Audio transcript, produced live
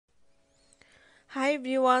Hi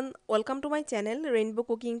everyone, welcome to my channel rainbow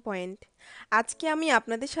cooking point. আজকে আমি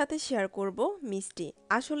আপনাদের সাথে শেয়ার করব মিষ্টি।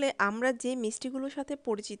 আসলে আমরা যে মিষ্টিগুলোর সাথে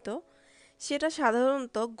পরিচিত সেটা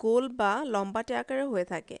সাধারণত গোল বা লম্বাটে আকারে হয়ে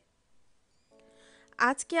থাকে।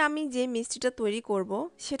 আজকে আমি যে মিষ্টিটা তৈরি করব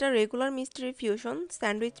সেটা রেগুলার মিষ্টির ফিউশন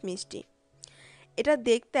স্যান্ডউইচ মিষ্টি। এটা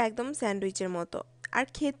দেখতে একদম স্যান্ডউইচের মতো আর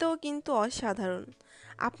খেতেও কিন্তু অসাধারণ।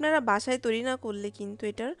 আপনারা বাসায় তৈরি না করলে কিন্তু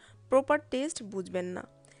এটার প্রপার টেস্ট বুঝবেন না।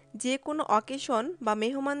 যে কোনো অকেশন বা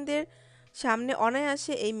মেহমানদের সামনে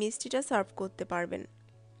অনায়াসে এই মিষ্টিটা সার্ভ করতে পারবেন।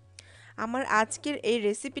 আমার আজকের এই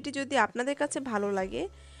রেসিপিটি যদি আপনাদের কাছে ভালো লাগে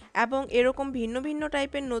এবং এরকম ভিন্ন ভিন্ন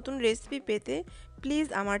টাইপের নতুন রেসিপি পেতে প্লিজ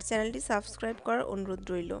আমার চ্যানেলটি সাবস্ক্রাইব করার অনুরোধ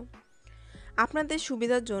রইল। আপনাদের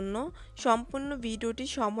সুবিধার জন্য সম্পূর্ণ ভিডিওটি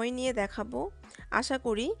সময় নিয়ে দেখাবো। আশা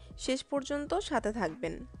করি শেষ পর্যন্ত সাথে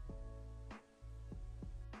থাকবেন।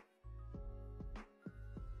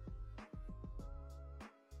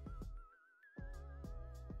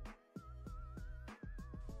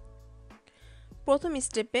 প্রথম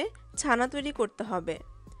স্টেপে ছানা তৈরি করতে হবে।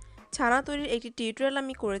 ছানা তৈরির একটি টিউটোরিয়াল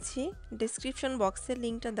আমি করেছি, ডেসক্রিপশন বক্সে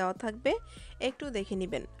লিঙ্কটা দেওয়া থাকবে, একটু দেখে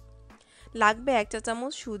নেবেন। লাগবে 1 চা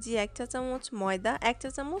চামচ সুজি, 1 চা চামচ ময়দা, 1 চা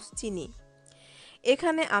চামচ চিনি।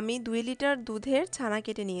 এখানে আমি 2 লিটার দুধের ছানা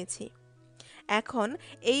কেটে নিয়েছি। এখন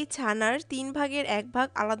এই ছানার 3 ভাগের 1 ভাগ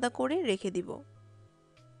আলাদা করে রেখে দিব।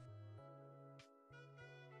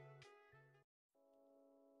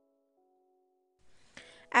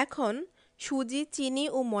 এখন সুজি, চিনি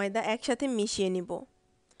ও ময়দা একসাথে মিশিয়ে নিব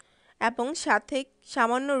এবং সাথে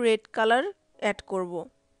সামান্য রেড কালার অ্যাড করব।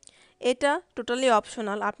 এটা টোটালি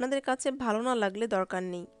অপশনাল, আপনাদের কাছে ভালো না লাগলে দরকার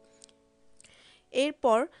নেই।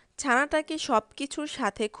 এরপর ছানাটাকে সব কিছুর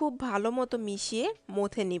সাথে খুব ভালো মতো মিশিয়ে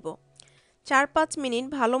মথে নিব। 4-5 মিনিট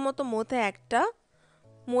ভালো মতো মথে একটা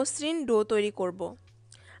মসৃণ ডো তৈরি করব।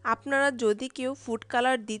 আপনারা যদি কেউ ফুড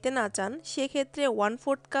কালার দিতে না চান সেক্ষেত্রে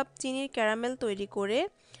 1/4 কাপ চিনির ক্যারামেল তৈরি করে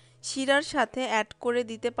শিরার সাথে অ্যাড করে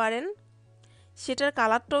দিতে পারেন। সেটার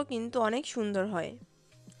কালারটাও কিন্তু অনেক সুন্দর হয়।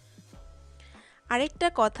 আরেকটা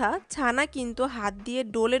কথা, ছানা কিন্তু হাত দিয়ে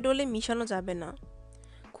ডলে ডলে মিশানো যাবে না।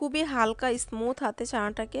 খুবই হালকা স্মুথ হাতে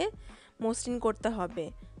ছানাটাকে মসৃণ করতে হবে।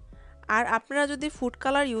 আর আপনারা যদি ফুড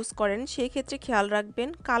কালার ইউজ করেন সেই ক্ষেত্রে খেয়াল রাখবেন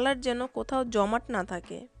কালার যেন কোথাও জমাট না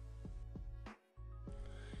থাকে।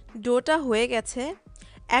 ডোটা হয়ে গেছে।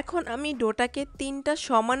 এখন আমি ডোটাকে 3টা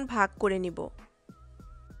সমান ভাগ করে নিব।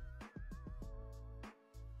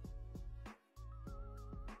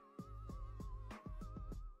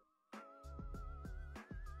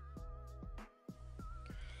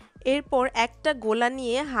 এরপর একটা গোলা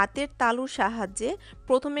নিয়ে হাতের তালুর সাহায্যে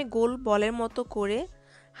প্রথমে গোল বলের মতো করে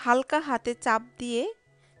হালকা হাতে চাপ দিয়ে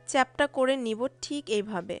চ্যাপ্টা করে নিব ঠিক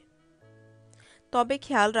এইভাবে। তবে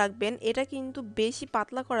খেয়াল রাখবেন এটা কিন্তু বেশি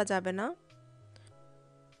পাতলা করা যাবে না।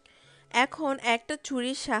 এখন একটা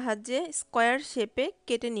ছুরির সাহায্যে স্কয়ার শেপে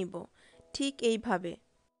কেটে নিব ঠিক এইভাবে।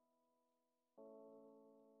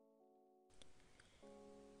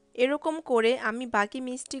 এরকম করে আমি বাকি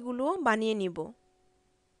মিষ্টিগুলো বানিয়ে নিব।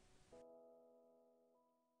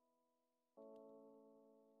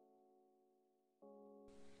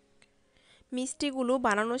 মিষ্টিগুলো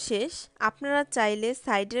বানানো শেষ। আপনারা চাইলে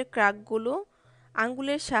সাইডের ক্রাকগুলো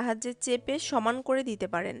আঙ্গুলের সাহায্যে চেপে সমান করে দিতে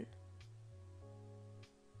পারেন।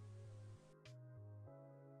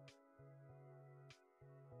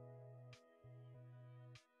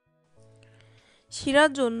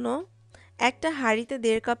 শিরার জন্য একটা হাঁড়িতে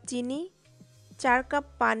 1.5 কাপ চিনি, 4 কাপ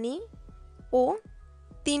পানি ও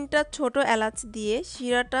 3টা ছোট এলাচ দিয়ে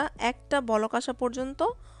শিরাটা একটা বলক আসা পর্যন্ত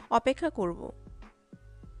অপেক্ষা করব।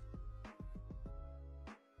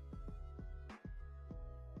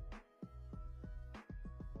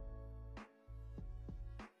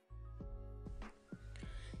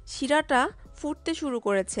 শিরাটা ফুটতে শুরু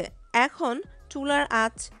করেছে। এখন চুলার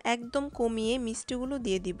আঁচ একদম কমিয়ে মিষ্টিগুলো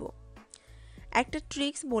দিয়ে দিব। একটা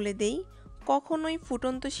ট্রিক্স বলে দেই, কখনোই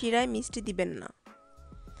ফুটন্ত শিরায় মিষ্টি দিবেন না।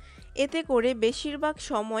 এতে করে বেশিরভাগ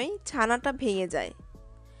সময় ছানাটা ভেঙে যায়।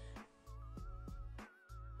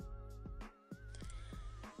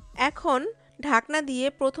 এখন ঢাকনা দিয়ে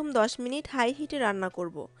প্রথম 10 মিনিট হাই হিটে রান্না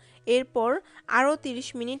করব। এরপর আরও 30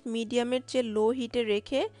 মিনিট মিডিয়ামের চেয়ে লো হিটে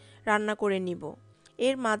রেখে রান্না করে নিব।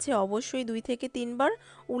 এর মাঝে অবশ্যই 2 থেকে 3 বার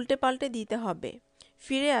উল্টে পাল্টে দিতে হবে।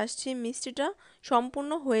 ফিরে আসছি মিষ্টিটা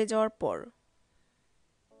সম্পূর্ণ হয়ে যাওয়ার পর।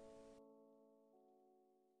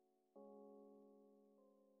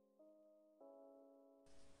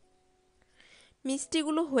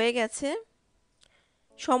 মিষ্টিগুলো হয়ে গেছে।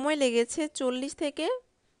 সময় লেগেছে 40 থেকে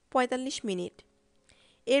 45 মিনিট।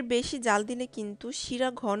 এর বেশি জাল দিলে কিন্তু শিরা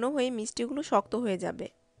ঘন হয়ে মিষ্টিগুলো শক্ত হয়ে যাবে।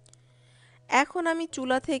 এখন আমি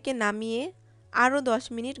চুলা থেকে নামিয়ে আরও 10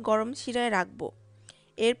 মিনিট গরম শিরায় রাখবো।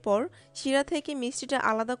 এরপর শিরা থেকে মিষ্টিটা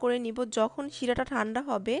আলাদা করে নিব। যখন শিরাটা ঠান্ডা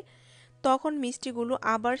হবে তখন মিষ্টিগুলো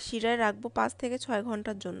আবার শিরায় রাখবো 5 থেকে 6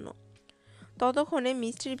 ঘন্টার জন্য। ততক্ষণে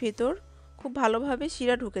মিষ্টির ভেতর খুব ভালোভাবে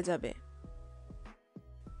শিরা ঢুকে যাবে।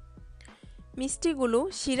 মিষ্টিগুলো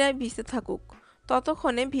শিরায় ভিজতে থাকুক,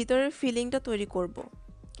 ততক্ষণে ভিতরের ফিলিংটা তৈরি করব।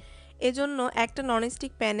 এজন্য একটা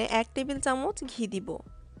ননস্টিক প্যানে 1 টেবিল চামচ ঘি দিব।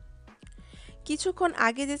 কিছুক্ষণ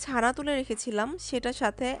আগে যে ছানা তুলে রেখেছিলাম সেটার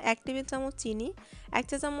সাথে 1 টেবিল চামচ চিনি, 1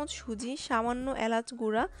 চা চামচ সুজি, সামান্য এলাচ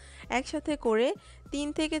গুঁড়া একসাথে করে 3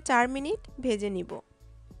 থেকে 4 মিনিট ভেজে নিব।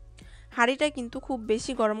 হাঁড়িটা কিন্তু খুব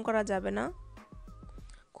বেশি গরম করা যাবে না,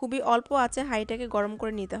 খুবই অল্প আঁচে হাঁড়িটাকে গরম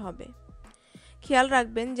করে নিতে হবে। খেয়াল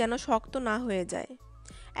রাখবেন যেন শক্ত না হয়ে যায়।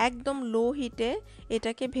 একদম লো হিটে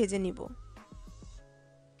এটাকে ভেজে নিব।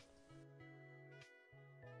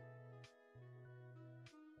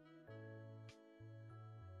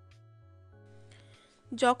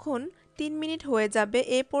 যখন 3 মিনিট হয়ে যাবে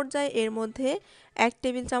এ পর্যায়ে এর মধ্যে 1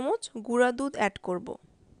 টেবিল চামচ গুঁড়া দুধ অ্যাড করব।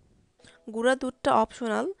 গুঁড়া দুধটা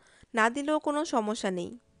অপশনাল, না দিলেও কোনো সমস্যা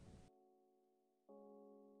নেই।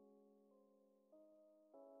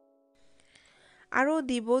 আরও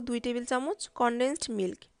দিব 2 টেবিল চামচ কনডেন্সড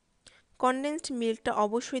মিল্ক। কনডেন্সড মিল্কটা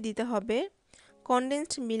অবশ্যই দিতে হবে।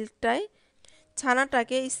 কনডেন্সড মিল্কটায়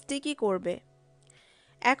ছানাটাকে স্টিকি করবে।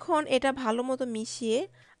 এখন এটা ভালো মতো মিশিয়ে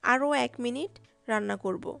আরও 1 মিনিট রান্না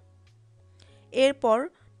করব। এরপর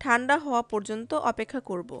ঠান্ডা হওয়া পর্যন্ত অপেক্ষা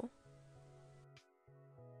করব।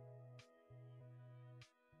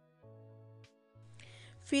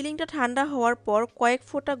 ফিলিংটা ঠান্ডা হওয়ার পর কয়েক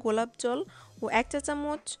ফোঁটা গোলাপ জল ও 1 চা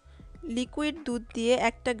চামচ লিকুইড দুধ দিয়ে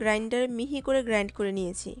একটা গ্রাইন্ডারে মিহি করে গ্রাইন্ড করে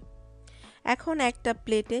নিয়েছি। এখন একটা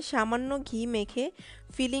প্লেটে সামান্য ঘি মেখে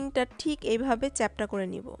ফিলিংটা ঠিক এইভাবে চ্যাপ্টা করে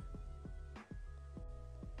নিব।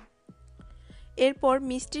 এরপর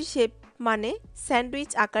মিষ্টির শেপ মানে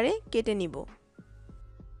স্যান্ডউইচ আকারে কেটে নিব।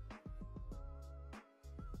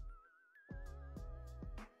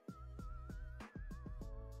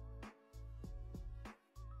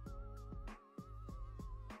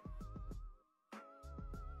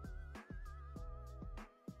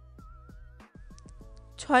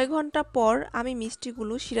 ছয় ঘন্টা পর আমি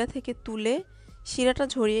মিষ্টিগুলো শিরা থেকে তুলে শিরাটা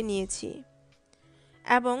ঝরিয়ে নিয়েছি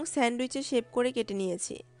এবং স্যান্ডউইচের শেপ করে কেটে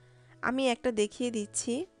নিয়েছি। আমি একটা দেখিয়ে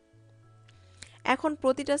দিচ্ছি। এখন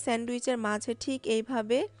প্রতিটা স্যান্ডউইচের মাঝে ঠিক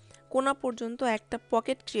এইভাবে কোণা পর্যন্ত একটা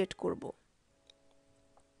পকেট ক্রিয়েট করব।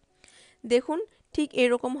 দেখুন ঠিক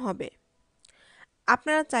এরকম হবে।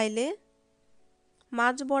 আপনারা চাইলে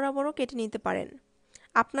মাঝ বরাবরও কেটে নিতে পারেন,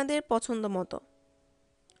 আপনাদের পছন্দ মতো।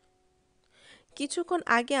 কিছুক্ষণ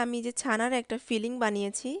আগে আমি যে ছানার একটা ফিলিং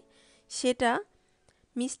বানিয়েছি সেটা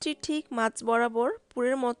মিষ্টির ঠিক মাঝ বরাবর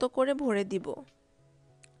পুরের মতো করে ভরে দিব।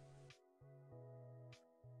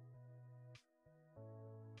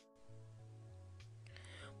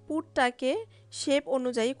 পুরটাকে শেপ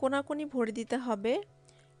অনুযায়ী কোণাকুনি ভরে দিতে হবে।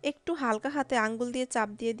 একটু হালকা হাতে আঙ্গুল দিয়ে চাপ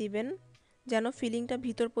দিয়ে দিবেন যেন ফিলিংটা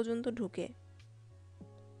ভিতর পর্যন্ত ঢুকে।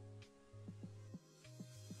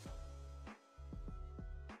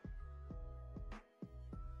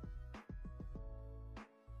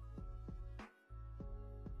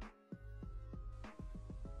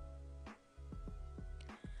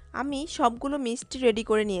 আমি সবগুলো মিষ্টি রেডি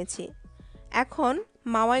করে নিয়েছি। এখন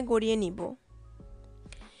মাওয়ায় গড়িয়ে নিব।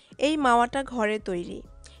 এই মাওয়াটা ঘরে তৈরি।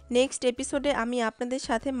 নেক্সট এপিসোডে আমি আপনাদের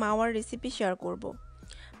সাথে মাওয়ার রেসিপি শেয়ার করব।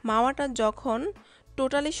 মাওয়াটা যখন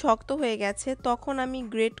টোটালি শক্ত হয়ে গেছে তখন আমি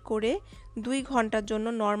গ্রেট করে 2 ঘন্টার জন্য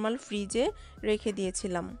নর্মাল ফ্রিজে রেখে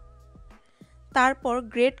দিয়েছিলাম। তারপর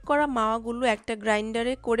গ্রেট করা মাওয়াগুলো একটা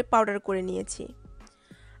গ্রাইন্ডারে করে পাউডার করে নিয়েছি।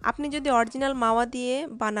 আপনি যদি অরিজিনাল মাওয়া দিয়ে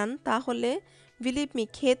বানান তাহলে বিলিভ মি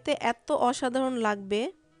খেতে এত অসাধারণ লাগবে।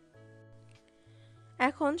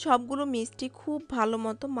 এখন সবগুলো মিষ্টি খুব ভালো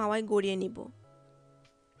মতো মাওয়ায় গড়িয়ে নিব।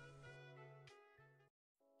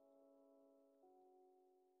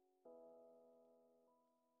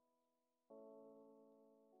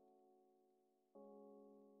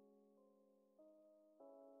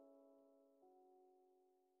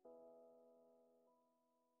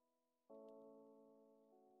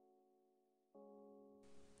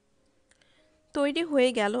 তৈরি হয়ে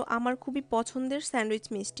গেল আমার খুবই পছন্দের স্যান্ডউইচ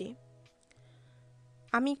মিষ্টি।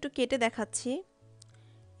 আমি একটু কেটে দেখাচ্ছি।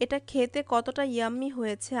 এটা খেতে কতটা ইয়াম্মি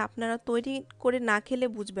হয়েছে আপনারা তৈরি করে না খেলে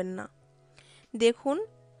বুঝবেন না। দেখুন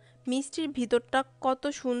মিষ্টির ভিতরটা কত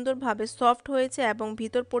সুন্দরভাবে সফট হয়েছে এবং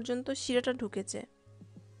ভিতর পর্যন্ত শিরাটা ঢুকেছে।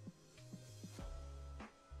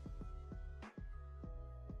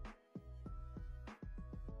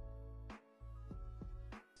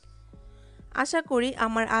 আশা করি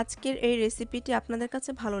আমার আজকের এই রেসিপিটি আপনাদের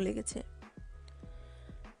কাছে ভালো লেগেছে।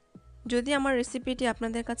 যদি আমার রেসিপিটি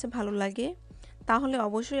আপনাদের কাছে ভালো লাগে তাহলে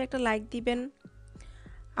অবশ্যই একটা লাইক দিবেন।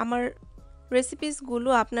 আমার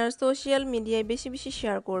রেসিপিসগুলো আপনার সোশ্যাল মিডিয়ায় বেশি বেশি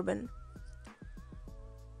শেয়ার করবেন।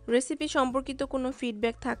 রেসিপি সম্পর্কিত কোনো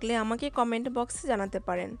ফিডব্যাক থাকলে আমাকে কমেন্ট বক্সে জানাতে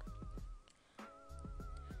পারেন।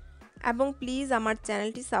 এবং প্লিজ আমার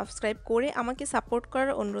চ্যানেলটি সাবস্ক্রাইব করে আমাকে সাপোর্ট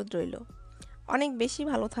করার অনুরোধ রইল। অনেক বেশি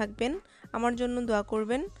ভালো থাকবেন, আমার জন্য দোয়া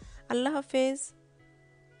করবেন। আল্লাহ হাফেজ।